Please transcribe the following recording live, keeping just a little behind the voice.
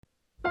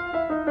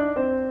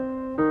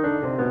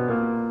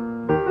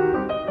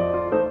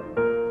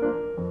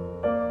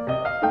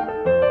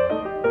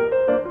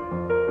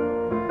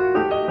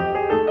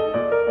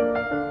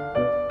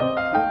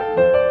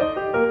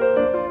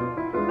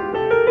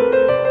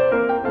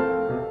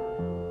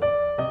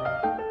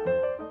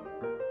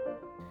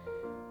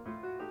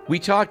We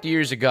talked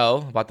years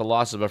ago about the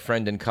loss of a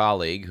friend and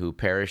colleague who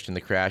perished in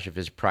the crash of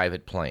his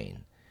private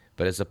plane.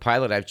 But as a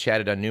pilot, I've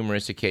chatted on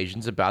numerous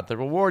occasions about the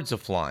rewards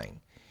of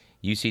flying.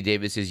 UC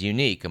Davis is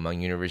unique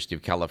among University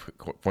of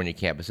California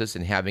campuses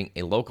in having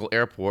a local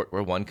airport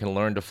where one can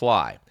learn to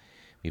fly.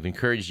 We've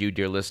encouraged you,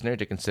 dear listener,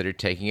 to consider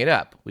taking it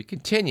up. We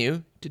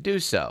continue to do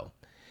so.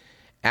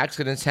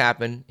 Accidents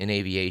happen in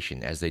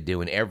aviation, as they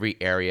do in every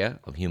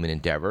area of human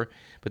endeavor,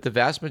 but the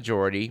vast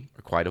majority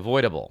are quite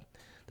avoidable.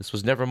 This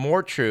was never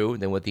more true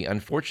than with the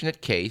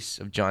unfortunate case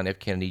of John F.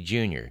 Kennedy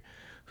Jr.,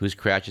 whose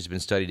crash has been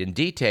studied in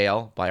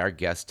detail by our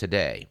guest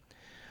today.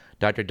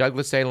 Dr.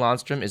 Douglas A.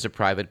 Landstrom is a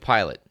private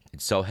pilot.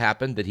 It so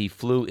happened that he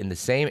flew in the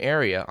same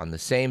area on the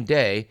same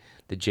day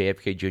that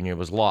JFK Jr.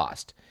 was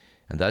lost,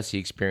 and thus he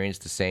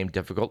experienced the same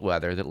difficult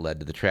weather that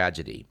led to the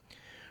tragedy.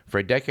 For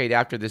a decade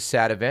after this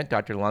sad event,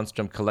 Dr.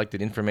 Landstrom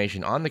collected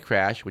information on the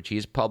crash, which he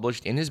has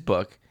published in his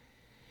book,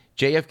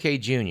 JFK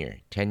Jr.,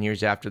 10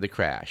 Years After the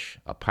Crash,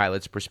 A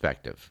Pilot's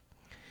Perspective.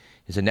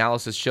 His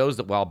analysis shows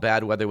that while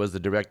bad weather was the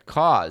direct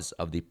cause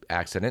of the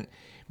accident,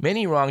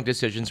 many wrong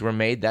decisions were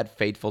made that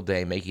fateful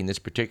day, making this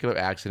particular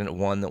accident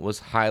one that was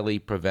highly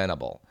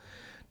preventable.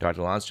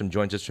 Dr. Landstrom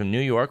joins us from New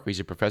York, where he's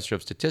a professor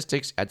of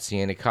statistics at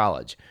Siena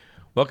College.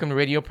 Welcome to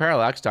Radio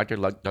Parallax, Dr.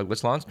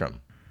 Douglas Landstrom.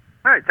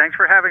 Hi, thanks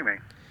for having me.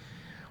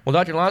 Well,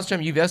 Dr.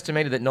 Landstrom, you've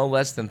estimated that no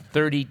less than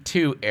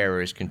 32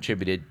 errors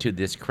contributed to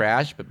this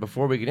crash, but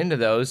before we get into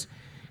those,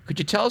 could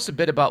you tell us a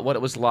bit about what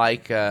it was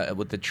like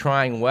with the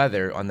trying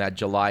weather on that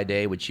July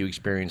day, which you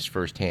experienced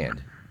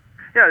firsthand?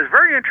 Yeah, it was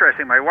very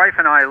interesting. My wife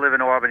and I live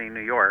in Albany,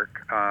 New York,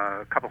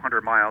 a couple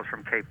hundred miles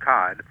from Cape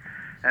Cod,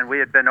 and we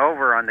had been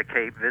over on the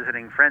Cape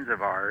visiting friends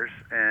of ours,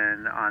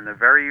 and on the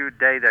very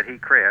day that he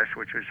crashed,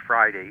 which was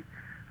Friday,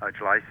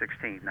 July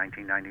 16,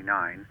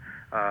 1999,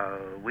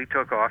 we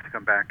took off to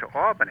come back to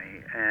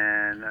Albany,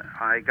 and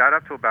I got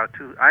up to about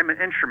I'm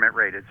instrument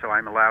rated, so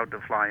I'm allowed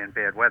to fly in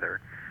bad weather.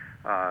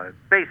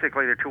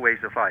 Basically, there are two ways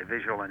to fly,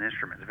 visual and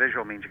instruments.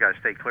 Visual means you got to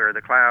stay clear of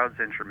the clouds.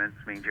 Instruments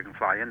means you can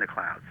fly in the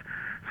clouds.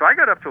 So I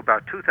got up to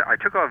about I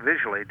took off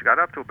visually, got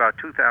up to about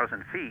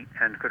 2,000 feet,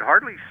 and could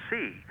hardly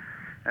see.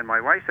 And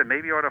my wife said,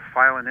 maybe you ought to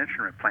file an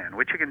instrument plan,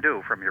 which you can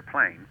do from your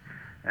plane.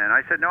 And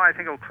I said, no, I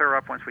think it'll clear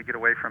up once we get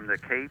away from the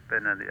Cape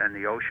and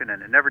the ocean,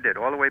 and it never did.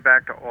 All the way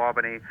back to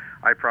Albany,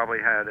 I probably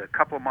had a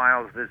couple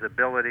miles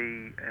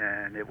visibility,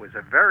 and it was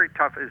a very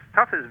tough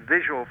as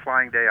visual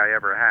flying day I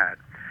ever had.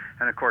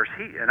 And of course,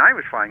 I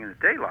was flying in the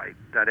daylight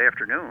that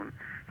afternoon.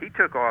 He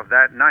took off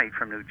that night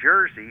from New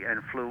Jersey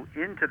and flew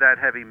into that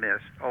heavy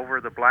mist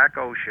over the Black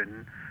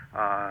Ocean,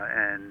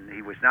 and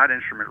he was not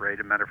instrument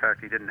rated. Matter of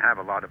fact, he didn't have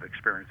a lot of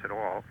experience at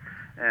all,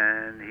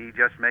 and he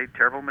just made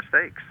terrible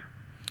mistakes.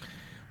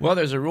 Well,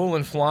 there's a rule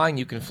in flying.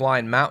 You can fly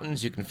in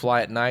mountains, you can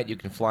fly at night, you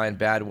can fly in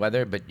bad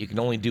weather, but you can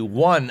only do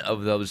one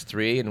of those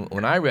three. And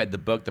when I read the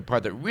book, the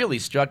part that really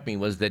struck me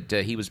was that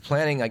he was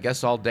planning, I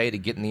guess, all day to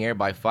get in the air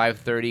by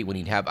 5:30 when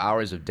he'd have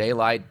hours of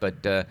daylight,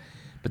 but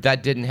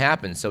that didn't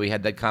happen, so he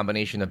had that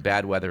combination of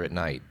bad weather at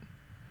night.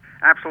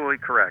 Absolutely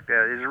correct.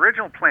 His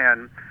original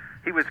plan,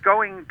 he was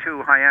going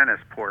to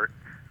Hyannisport,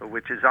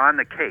 which is on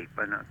the Cape,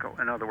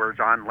 in other words,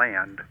 on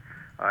land,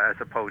 as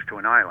opposed to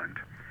an island.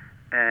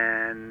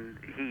 And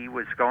he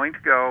was going to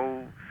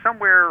go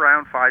somewhere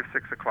around 5,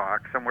 6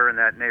 o'clock, somewhere in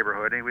that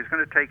neighborhood, and he was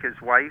going to take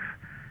his wife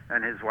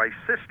and his wife's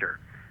sister.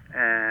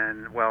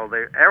 And, well,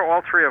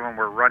 all three of them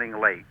were running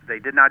late. They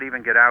did not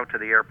even get out to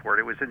the airport.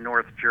 It was in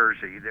North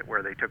Jersey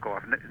where they took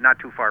off, not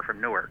too far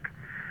from Newark.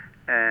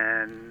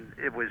 And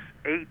it was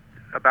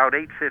about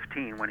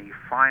 8:15 when he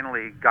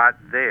finally got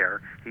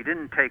there. He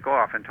didn't take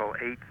off until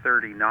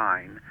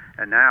 8:39,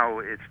 and now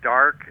it's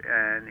dark,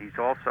 and he's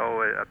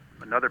also,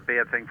 another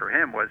bad thing for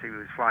him was he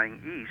was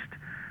flying east,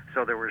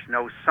 so there was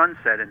no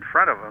sunset in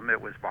front of him.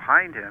 It was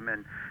behind him,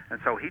 and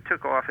so he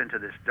took off into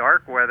this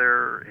dark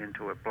weather,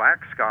 into a black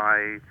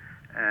sky,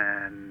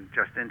 and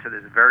just into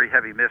this very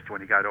heavy mist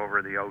when he got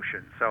over the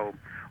ocean. So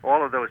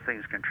all of those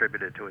things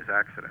contributed to his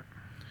accident.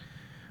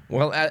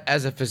 Well,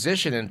 as a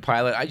physician and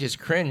pilot, I just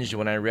cringed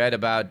when I read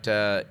about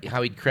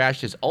how he'd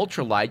crashed his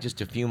ultralight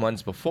just a few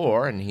months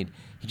before, and he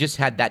just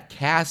had that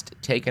cast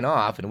taken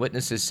off, and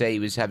witnesses say he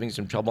was having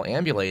some trouble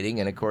ambulating,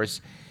 and of course,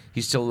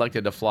 he still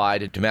elected to fly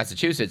to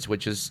Massachusetts,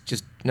 which is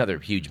just another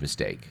huge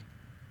mistake.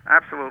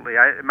 Absolutely.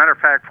 Matter of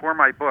fact, for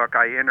my book,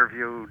 I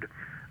interviewed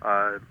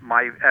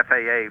my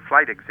FAA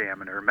flight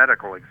examiner,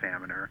 medical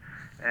examiner,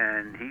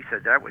 and he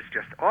said that was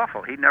just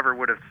awful. He never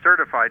would have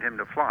certified him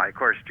to fly. Of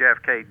course,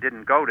 JFK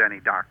didn't go to any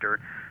doctor.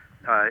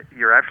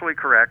 You're absolutely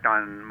correct.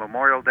 On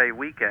Memorial Day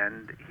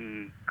weekend,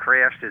 he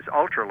crashed his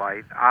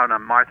ultralight out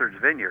on Martha's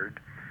Vineyard,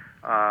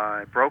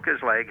 broke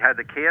his leg, had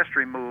the cast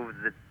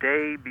removed the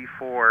day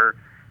before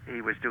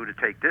he was due to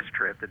take this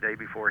trip, the day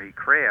before he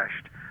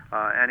crashed,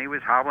 and he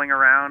was hobbling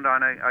around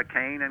on a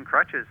cane and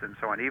crutches and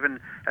so on.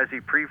 Even as he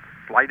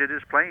pre-flighted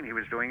his plane, he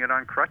was doing it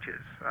on crutches.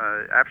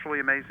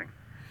 Absolutely amazing.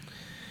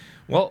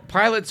 Well,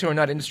 pilots who are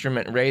not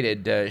instrument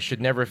rated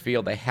should never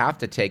feel they have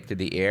to take to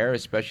the air,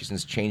 especially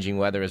since changing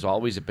weather is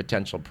always a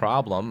potential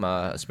problem,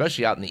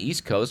 especially out in the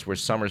East Coast where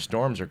summer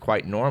storms are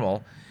quite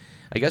normal.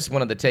 I guess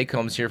one of the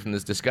take-homes here from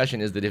this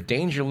discussion is that if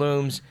danger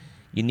looms,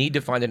 you need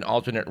to find an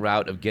alternate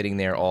route of getting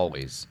there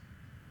always.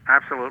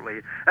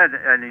 Absolutely.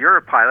 And you're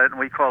a pilot, and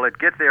we call it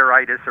get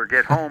there-itis or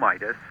get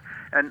home-itis.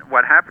 And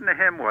what happened to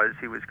him was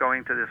he was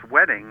going to this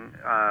wedding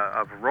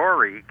of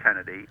Rory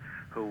Kennedy,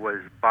 who was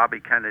Bobby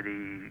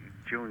Kennedy's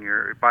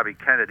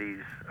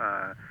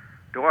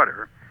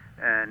daughter,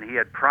 and he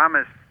had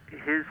promised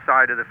his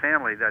side of the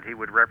family that he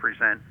would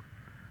represent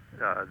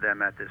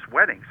them at this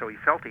wedding, so he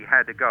felt he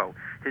had to go.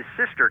 His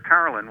sister,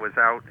 Carolyn, was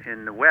out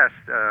in the West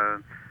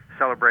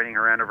celebrating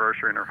her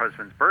anniversary and her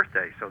husband's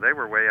birthday, so they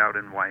were way out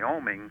in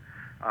Wyoming,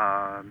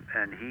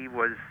 and he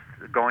was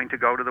going to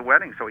go to the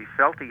wedding, so he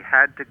felt he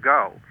had to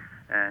go.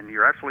 And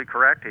you're absolutely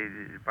correct.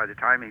 By the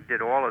time he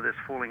did all of this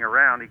fooling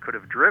around, he could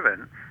have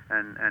driven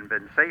and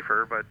been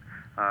safer, but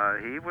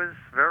he was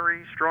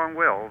very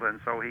strong-willed, and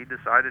so he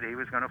decided he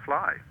was going to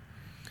fly.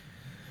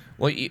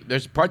 Well,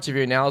 there's parts of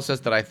your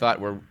analysis that I thought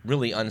were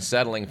really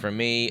unsettling for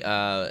me.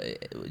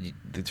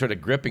 The sort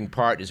of gripping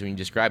part is when you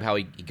describe how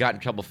he got in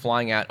trouble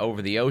flying out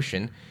over the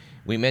ocean.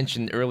 We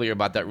mentioned earlier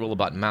about that rule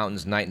about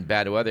mountains, night, and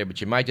bad weather, but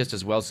you might just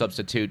as well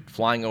substitute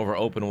flying over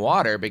open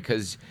water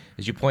because,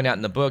 as you point out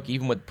in the book,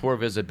 even with poor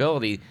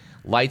visibility,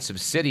 lights of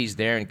cities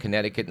there in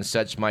Connecticut and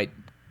such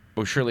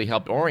will surely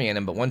help orient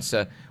him. But once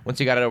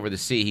he got it over the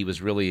sea, he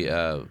was really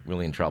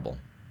in trouble.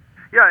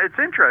 Yeah, it's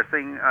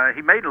interesting.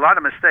 He made a lot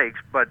of mistakes,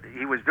 but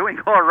he was doing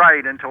all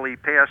right until he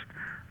passed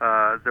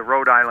the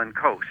Rhode Island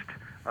coast.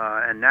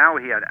 And now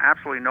he had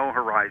absolutely no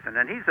horizon.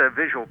 And he's a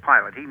visual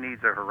pilot. He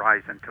needs a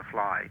horizon to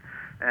fly.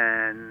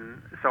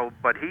 And so,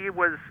 but he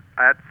was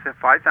at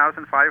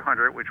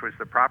 5,500, which was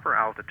the proper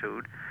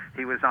altitude.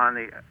 He was on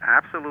it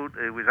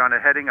was on a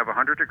heading of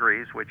 100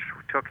 degrees, which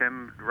took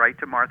him right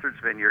to Martha's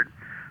Vineyard.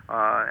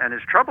 And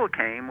his trouble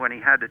came when he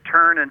had to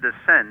turn and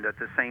descend at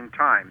the same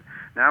time.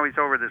 Now he's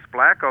over this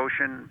black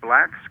ocean,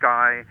 black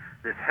sky,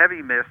 this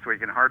heavy mist where you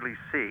can hardly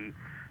see,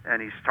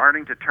 and he's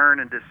starting to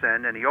turn and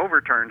descend, and he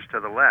overturns to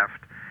the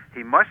left.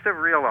 He must have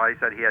realized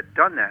that he had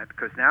done that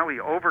because now he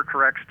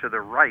overcorrects to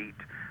the right.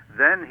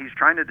 Then he's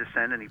trying to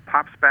descend, and he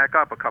pops back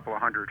up a couple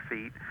of 100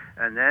 feet,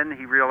 and then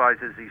he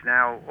realizes he's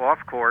now off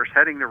course,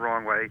 heading the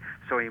wrong way,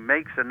 so he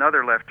makes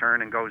another left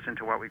turn and goes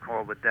into what we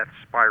call the death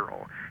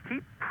spiral. He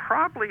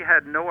probably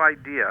had no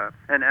idea,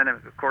 and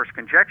of course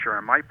conjecture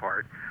on my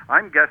part.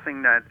 I'm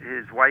guessing that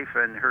his wife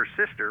and her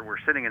sister were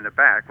sitting in the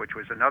back, which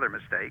was another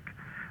mistake.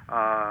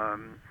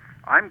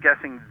 I'm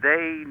guessing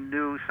they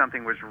knew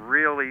something was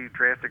really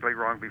drastically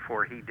wrong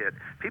before he did.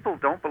 People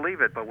don't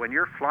believe it, but when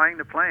you're flying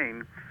the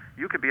plane,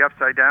 you could be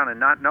upside down and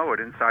not know it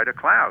inside a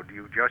cloud.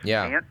 You just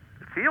can't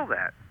feel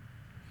that.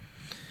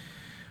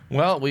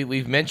 Well,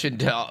 we've mentioned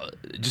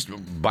just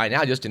by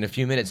now, just in a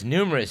few minutes,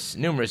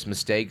 numerous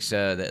mistakes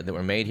that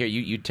were made here.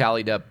 You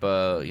tallied up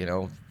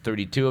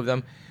 32 of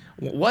them.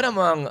 What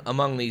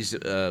among these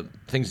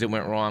things that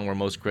went wrong were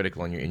most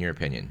critical in your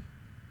opinion?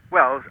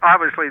 Well,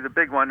 obviously the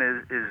big one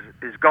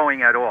is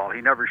going at all.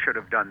 He never should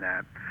have done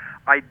that.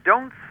 I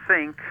don't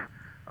think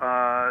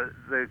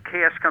the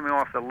cast coming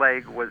off the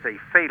leg was a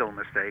fatal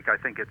mistake. I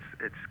think it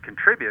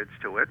contributes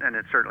to it, and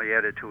it certainly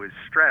added to his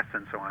stress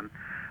and so on.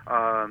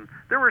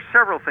 There were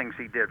several things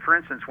he did. For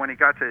instance, when he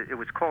got to, it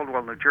was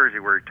Caldwell, New Jersey,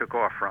 where he took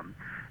off from,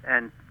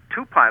 and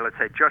two pilots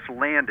had just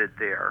landed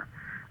there.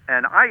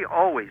 And I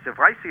always, if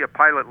I see a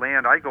pilot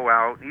land, I go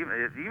out,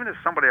 even if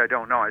somebody I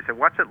don't know, I say,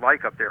 what's it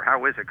like up there?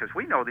 How is it? Because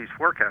we know these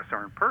forecasts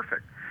aren't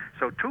perfect.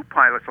 So two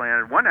pilots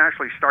landed. One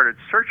actually started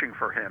searching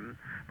for him,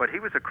 but he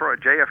was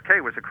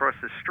JFK was across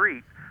the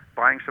street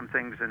buying some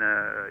things in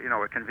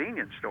a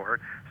convenience store.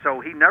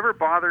 So he never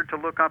bothered to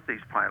look up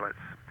these pilots.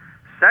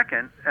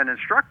 Second, an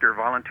instructor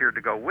volunteered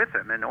to go with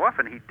him, and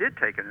often he did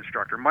take an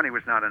instructor. Money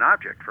was not an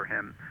object for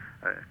him.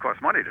 It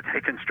cost money to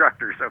take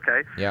instructors,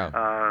 okay?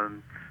 Yeah.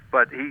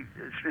 But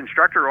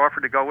instructor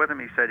offered to go with him.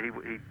 He said he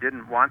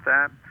didn't want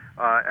that.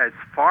 As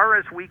far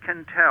as we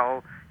can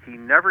tell, he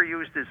never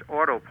used his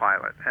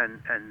autopilot,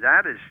 and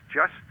that is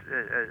just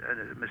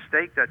a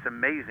mistake that's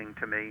amazing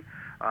to me.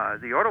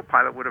 The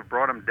autopilot would have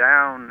brought him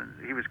down.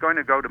 He was going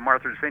to go to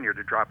Martha's Vineyard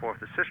to drop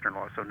off the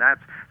sister-in-law, so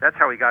that's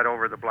how he got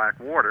over the Black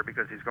Water,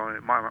 because he's going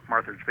to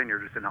Martha's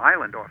Vineyard is an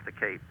island off the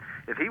Cape.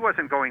 If he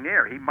wasn't going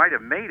there, he might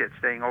have made it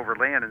staying over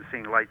land and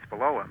seeing lights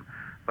below him.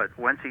 But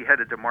once he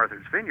headed to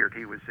Martha's Vineyard,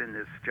 he was in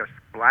this just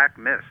black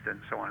mist and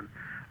so on.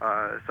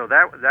 So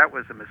that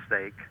was a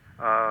mistake.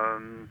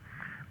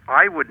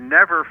 I would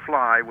never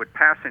fly with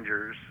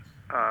passengers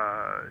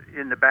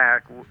in the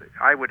back.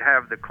 I would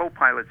have the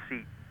co-pilot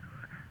seat.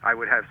 I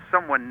would have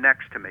someone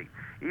next to me.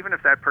 Even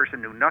if that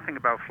person knew nothing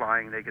about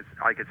flying,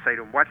 I could say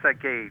to them, watch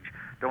that gauge.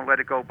 Don't let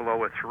it go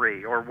below a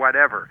 3 or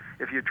whatever.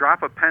 If you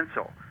drop a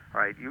pencil,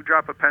 right, you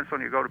drop a pencil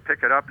and you go to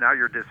pick it up, now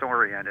you're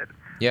disoriented.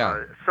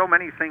 Yeah. So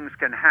many things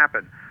can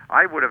happen.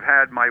 I would have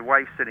had my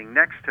wife sitting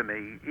next to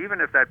me,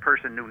 even if that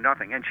person knew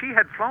nothing. And she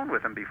had flown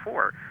with him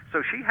before,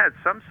 so she had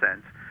some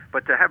sense.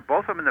 But to have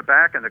both of them in the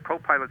back and the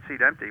co-pilot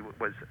seat empty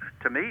was,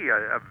 to me,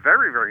 a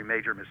very, very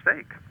major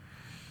mistake.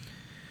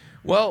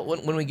 Well,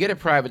 when we get a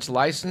private's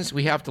license,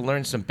 we have to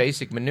learn some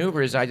basic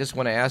maneuvers. I just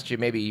want to ask you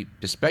maybe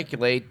to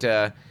speculate.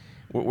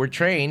 We're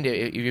trained,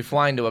 if you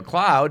fly into a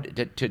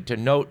cloud, to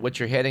note what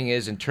your heading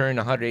is and turn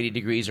 180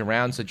 degrees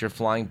around so that you're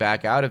flying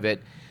back out of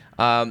it.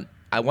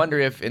 I wonder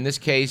if, in this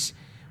case,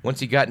 once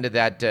he got into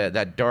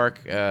that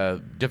dark,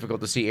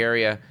 difficult to see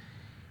area,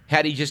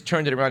 had he just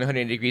turned it around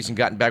 180 degrees and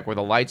gotten back where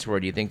the lights were,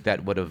 do you think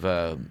that would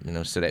have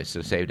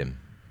saved him?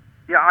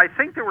 Yeah, I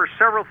think there were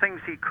several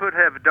things he could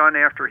have done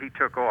after he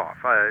took off,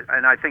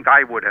 and I think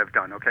I would have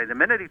done. Okay, the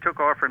minute he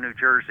took off from New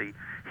Jersey,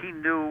 he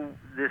knew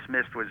this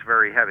mist was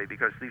very heavy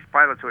because these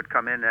pilots who had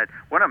come in,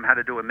 one of them had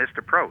to do a missed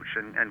approach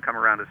and come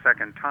around a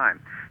second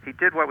time. He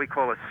did what we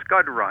call a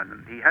scud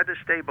run. He had to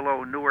stay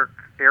below Newark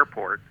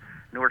Airport.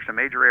 Newark's a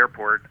major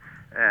airport,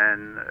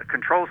 and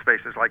control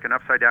space is like an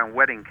upside-down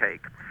wedding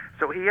cake.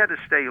 So he had to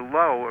stay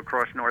low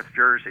across North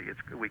Jersey.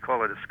 We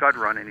call it a scud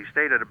run, and he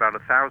stayed at about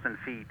 1,000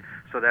 feet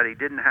so that he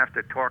didn't have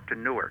to talk to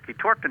Newark. He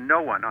talked to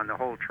no one on the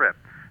whole trip,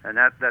 and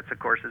that's of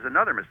course, is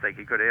another mistake.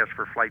 He could ask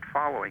for flight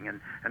following,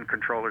 and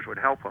controllers would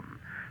help him.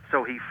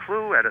 So he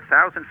flew at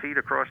 1,000 feet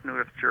across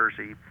North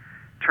Jersey,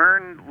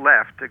 turned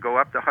left to go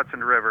up the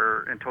Hudson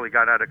River until he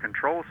got out of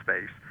control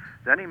space.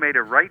 Then he made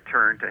a right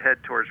turn to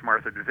head towards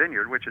Martha's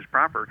Vineyard, which is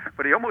proper,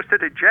 but he almost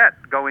hit a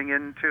jet going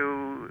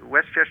into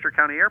Westchester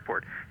County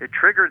Airport. It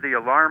triggered the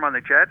alarm on the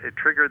jet. It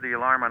triggered the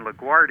alarm on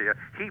LaGuardia.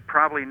 He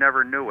probably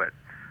never knew it,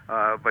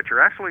 but you're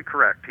absolutely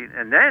correct.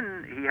 And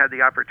then he had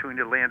the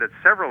opportunity to land at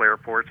several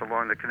airports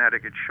along the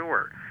Connecticut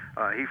shore.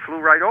 He flew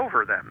right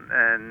over them,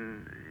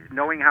 and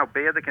knowing how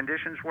bad the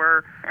conditions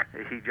were,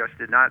 he just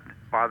did not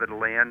bother to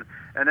land.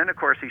 And then, of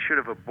course, he should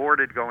have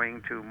aborted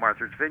going to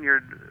Martha's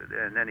Vineyard,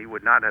 and then he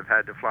would not have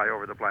had to fly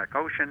over the Black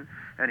Ocean,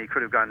 and he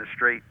could have gone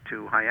straight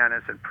to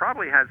Hyannis and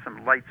probably had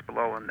some lights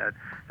below him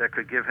that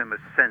could give him a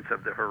sense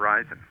of the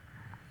horizon.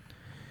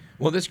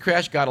 Well, this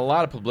crash got a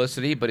lot of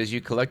publicity, but as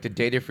you collected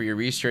data for your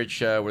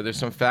research, were there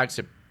some facts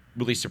that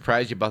really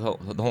surprised you about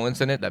the whole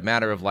incident? That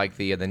matter of like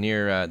the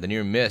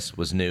near miss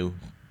was new.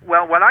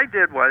 Well, what I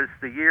did was,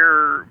 the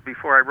year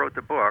before I wrote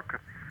the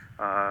book,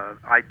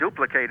 I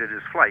duplicated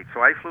his flight. So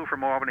I flew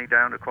from Albany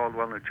down to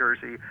Caldwell, New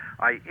Jersey.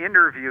 I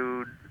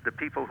interviewed the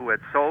people who had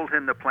sold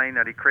him the plane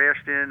that he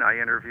crashed in. I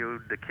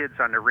interviewed the kids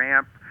on the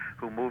ramp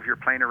who move your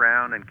plane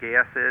around and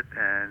gas it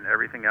and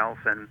everything else.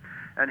 And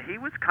he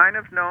was kind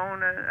of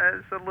known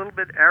as a little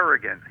bit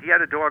arrogant. He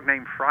had a dog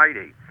named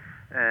Friday.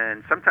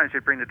 And sometimes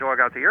he'd bring the dog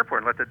out to the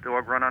airport and let the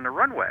dog run on the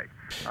runway.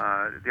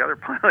 The other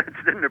pilots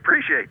didn't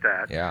appreciate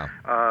that. Yeah.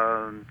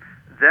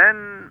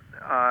 Then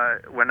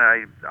when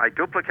I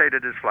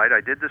duplicated his flight, I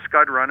did the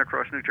scud run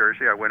across New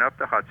Jersey. I went up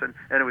the Hudson,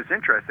 and it was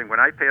interesting. When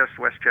I passed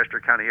Westchester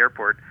County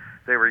Airport,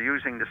 they were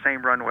using the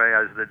same runway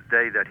as the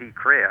day that he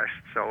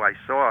crashed. So I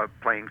saw a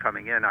plane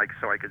coming in,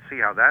 so I could see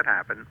how that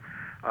happened.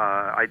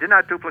 I did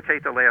not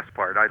duplicate the last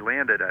part. I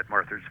landed at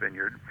Martha's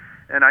Vineyard.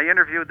 And I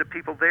interviewed the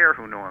people there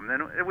who knew him,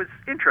 and it was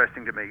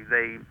interesting to me.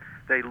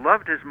 They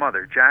loved his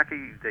mother,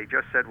 Jackie. They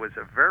just said was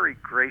a very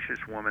gracious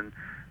woman.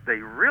 They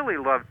really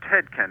loved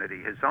Ted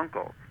Kennedy, his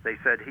uncle. They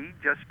said he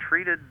just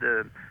treated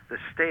the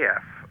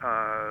staff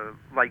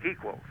like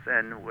equals,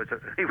 and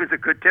he was a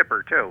good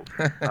tipper too.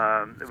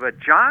 But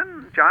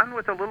John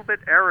was a little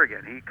bit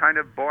arrogant. He kind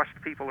of bossed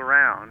people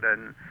around,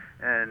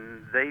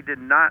 and they did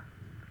not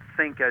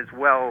think as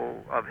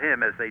well of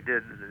him as they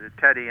did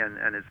Teddy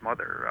and his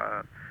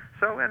mother.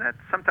 And that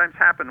sometimes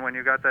happened when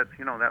you got that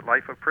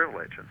life of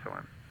privilege and so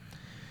on.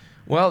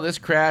 Well, this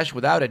crash,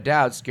 without a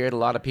doubt, scared a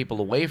lot of people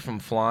away from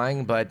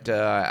flying, but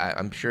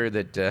I'm sure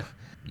that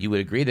you would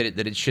agree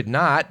that it should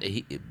not.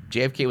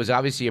 JFK was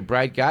obviously a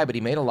bright guy, but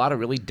he made a lot of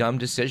really dumb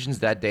decisions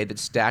that day that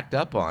stacked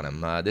up on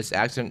him. This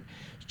accident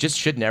just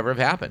should never have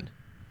happened.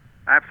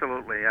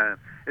 Absolutely.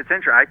 It's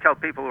interesting. I tell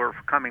people who are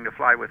coming to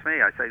fly with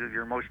me, I say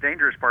your most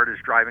dangerous part is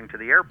driving to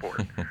the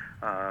airport.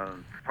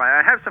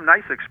 I have some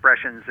nice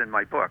expressions in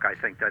my book, I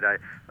think,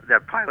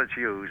 that pilots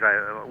use.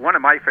 One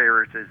of my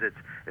favorites is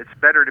it's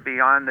better to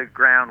be on the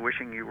ground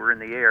wishing you were in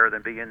the air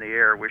than be in the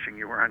air wishing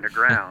you were on the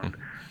ground.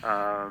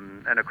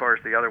 And, of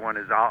course, the other one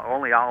is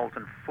only owls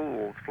and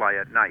fools fly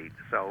at night.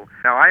 So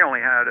now I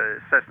only had a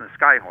Cessna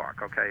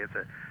Skyhawk, okay? It's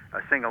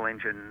a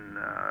single-engine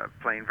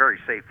plane, very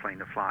safe plane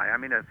to fly. I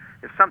mean,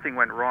 if something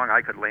went wrong,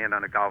 I could land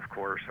on a golf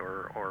course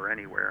or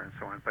anywhere and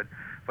so on.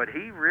 But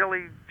he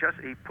really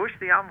he pushed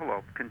the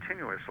envelope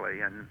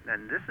continuously, and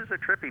this is a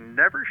trip he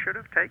never should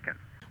have taken.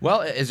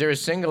 Well, is there a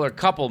single or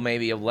couple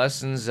maybe of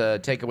lessons,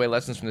 takeaway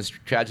lessons from this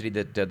tragedy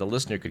that the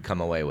listener could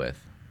come away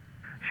with?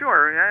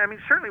 Sure. I mean,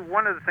 certainly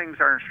one of the things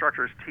our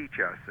instructors teach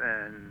us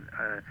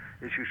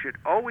is you should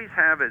always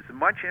have as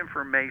much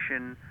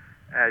information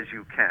as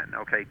you can.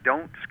 Okay,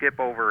 don't skip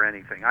over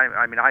anything.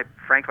 I mean,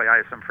 frankly, I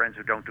have some friends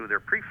who don't do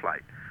their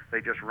pre-flight. They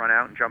just run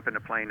out and jump in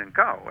the plane and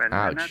go. And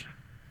that's,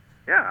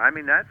 yeah, I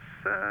mean, that's,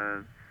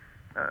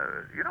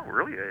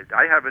 really,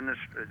 I have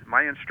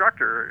my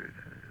instructor,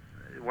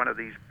 one of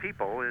these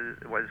people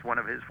was one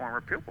of his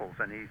former pupils,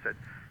 and he said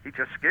he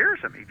just scares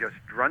him. He just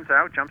runs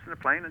out, jumps in the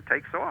plane, and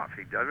takes off.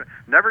 He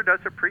never does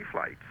a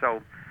pre-flight.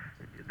 So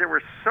there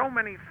were so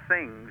many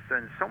things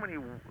and so many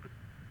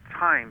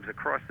times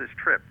across this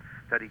trip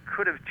that he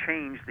could have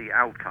changed the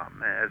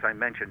outcome. As I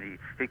mentioned,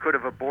 he could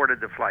have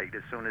aborted the flight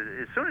as soon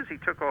as he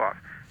took off.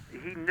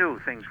 He knew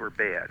things were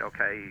bad.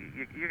 Okay,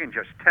 you can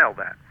just tell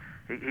that.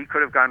 He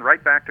could have gone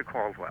right back to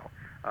Caldwell.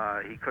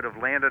 He could have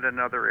landed at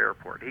another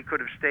airport. He could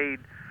have stayed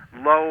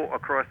low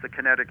across the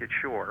Connecticut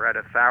shore at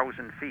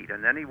 1,000 feet,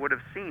 and then he would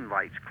have seen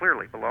lights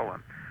clearly below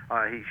him.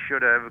 He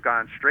should have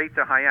gone straight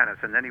to Hyannis,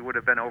 and then he would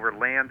have been over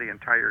land the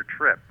entire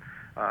trip.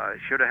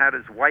 Should have had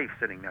his wife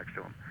sitting next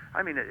to him.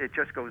 I mean, it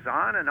just goes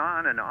on and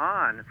on and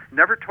on.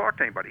 Never talked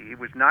to anybody. He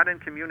was not in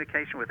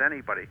communication with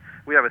anybody.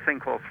 We have a thing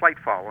called flight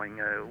following,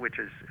 which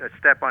is a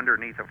step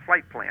underneath a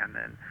flight plan.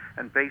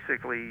 And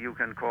basically, you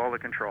can call the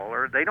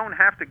controller. They don't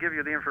have to give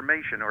you the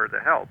information or the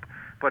help,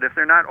 but if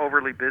they're not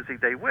overly busy,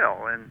 they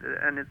will.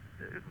 And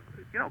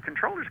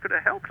controllers could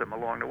have helped him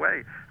along the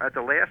way. At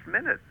the last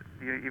minute,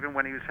 even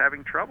when he was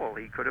having trouble,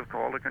 he could have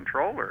called a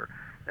controller.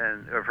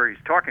 And if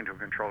he's talking to a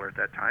controller at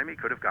that time, he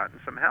could have gotten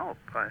some help.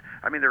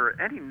 I mean, there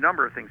are any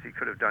number of things he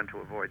could have done to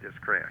avoid this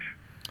crash.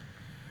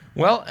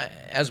 Well,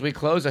 as we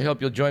close, I hope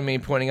you'll join me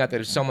in pointing out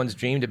that if someone's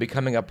dreamed of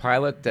becoming a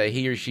pilot,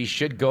 he or she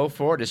should go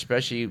for it,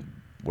 especially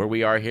where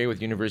we are here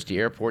with University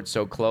Airport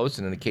so close,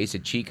 and in the case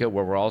of Chica,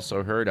 where we're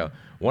also heard, a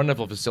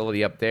wonderful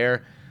facility up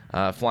there.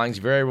 Flying's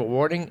very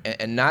rewarding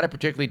and not a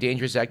particularly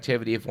dangerous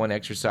activity if one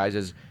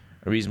exercises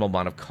a reasonable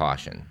amount of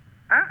caution.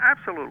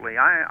 Absolutely.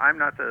 I'm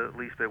not the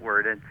least bit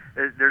worried. And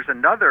there's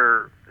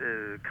another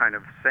kind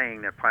of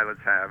saying that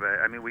pilots have.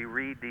 I mean, we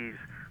read these,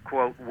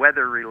 quote,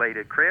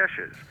 weather-related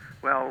crashes.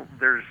 Well,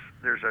 there's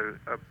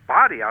a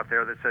body out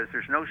there that says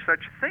there's no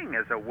such thing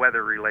as a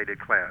weather-related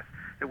crash.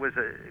 It was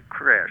a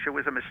crash. It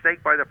was a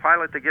mistake by the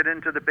pilot to get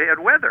into the bad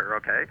weather,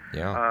 okay?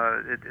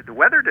 Yeah. The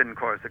weather didn't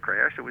cause the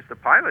crash. It was the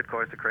pilot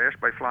caused the crash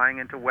by flying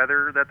into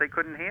weather that they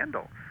couldn't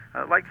handle,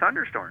 like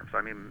thunderstorms.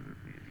 I mean,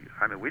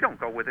 we don't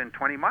go within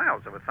 20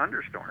 miles of a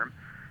thunderstorm,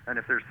 and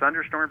if there's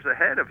thunderstorms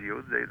ahead of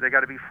you, they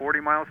got to be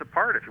 40 miles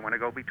apart if you want to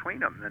go between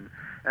them.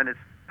 And it's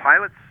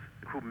pilots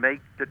who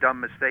make the dumb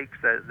mistakes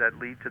that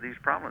lead to these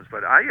problems.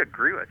 But I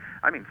agree with.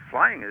 I mean,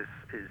 flying is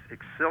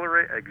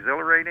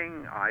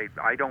exhilarating.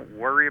 I don't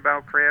worry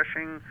about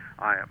crashing.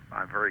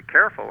 I'm very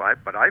careful.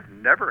 But I've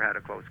never had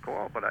a close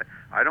call. But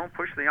I don't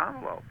push the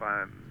envelope.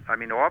 I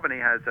mean, Albany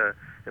has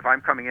if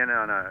I'm coming in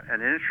on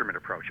an instrument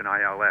approach, an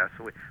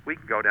ILS, we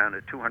can go down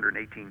to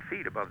 218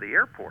 feet above the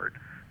airport.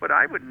 But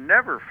I would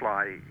never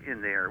fly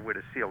in there with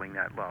a ceiling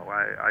that low.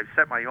 I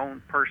set my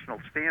own personal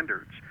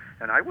standards,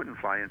 and I wouldn't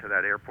fly into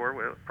that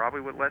airport probably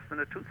with less than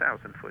a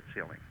 2,000-foot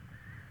ceiling.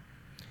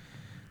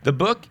 The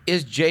book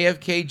is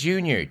JFK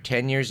Jr.,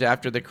 10 years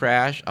after the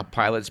crash, A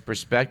Pilot's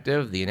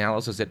Perspective. The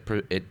analysis it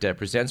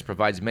presents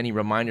provides many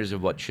reminders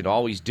of what should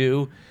always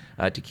do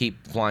to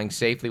keep flying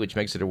safely, which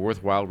makes it a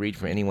worthwhile read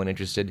for anyone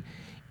interested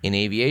in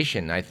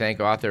aviation. I thank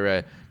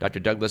author Dr.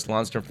 Douglas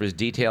Lundstrom for his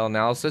detailed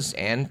analysis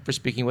and for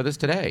speaking with us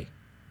today.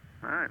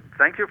 All right.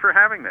 Thank you for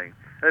having me.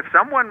 If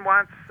someone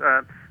wants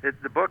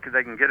the book,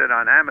 they can get it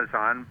on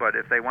Amazon, but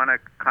if they want to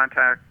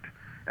contact,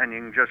 and you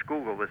can just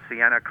Google the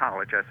Siena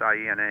College,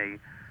 SIENA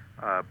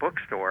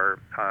bookstore,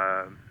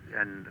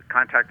 and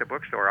contact the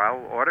bookstore,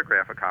 I'll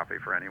autograph a copy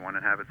for anyone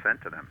and have it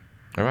sent to them.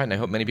 All right, and I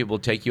hope many people will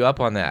take you up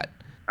on that.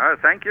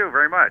 Thank you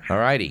very much. All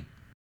righty.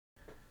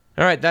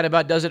 All right, that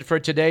about does it for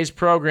today's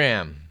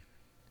program.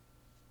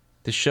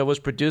 This show was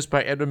produced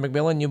by Edward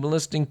McMillan. You've been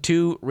listening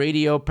to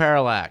Radio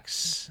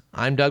Parallax.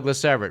 I'm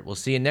Douglas Everett. We'll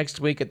see you next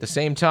week at the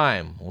same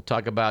time. We'll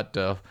talk about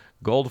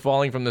gold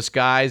falling from the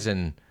skies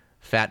and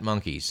fat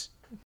monkeys.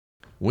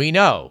 We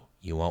know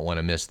you won't want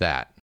to miss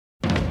that.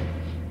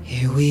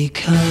 Here we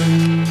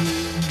come,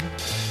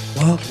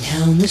 walking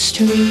down the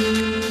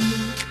street.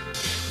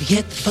 We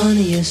get the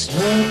funniest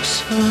looks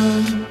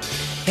from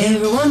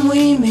everyone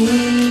we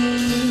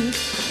meet.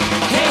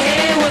 Hey,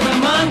 hey, we're the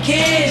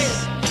monkeys.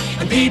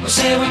 And people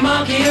say we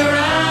monkey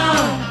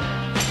around,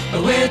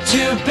 but we're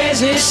too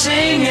busy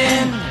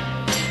singing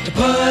to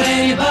put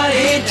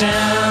anybody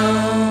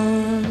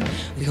down.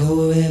 We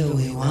go wherever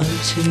we want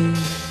to,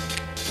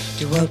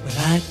 do what we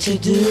like to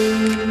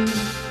do.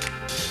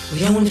 We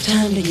don't have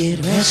time to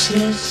get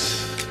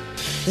restless,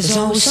 there's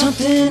always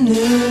something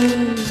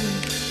new.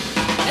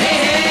 Hey,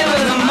 hey,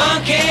 we're the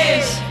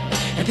monkeys,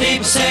 and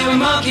people say we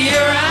monkey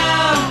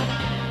around,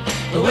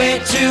 but we're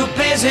too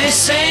busy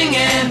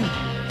singing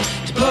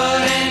to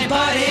put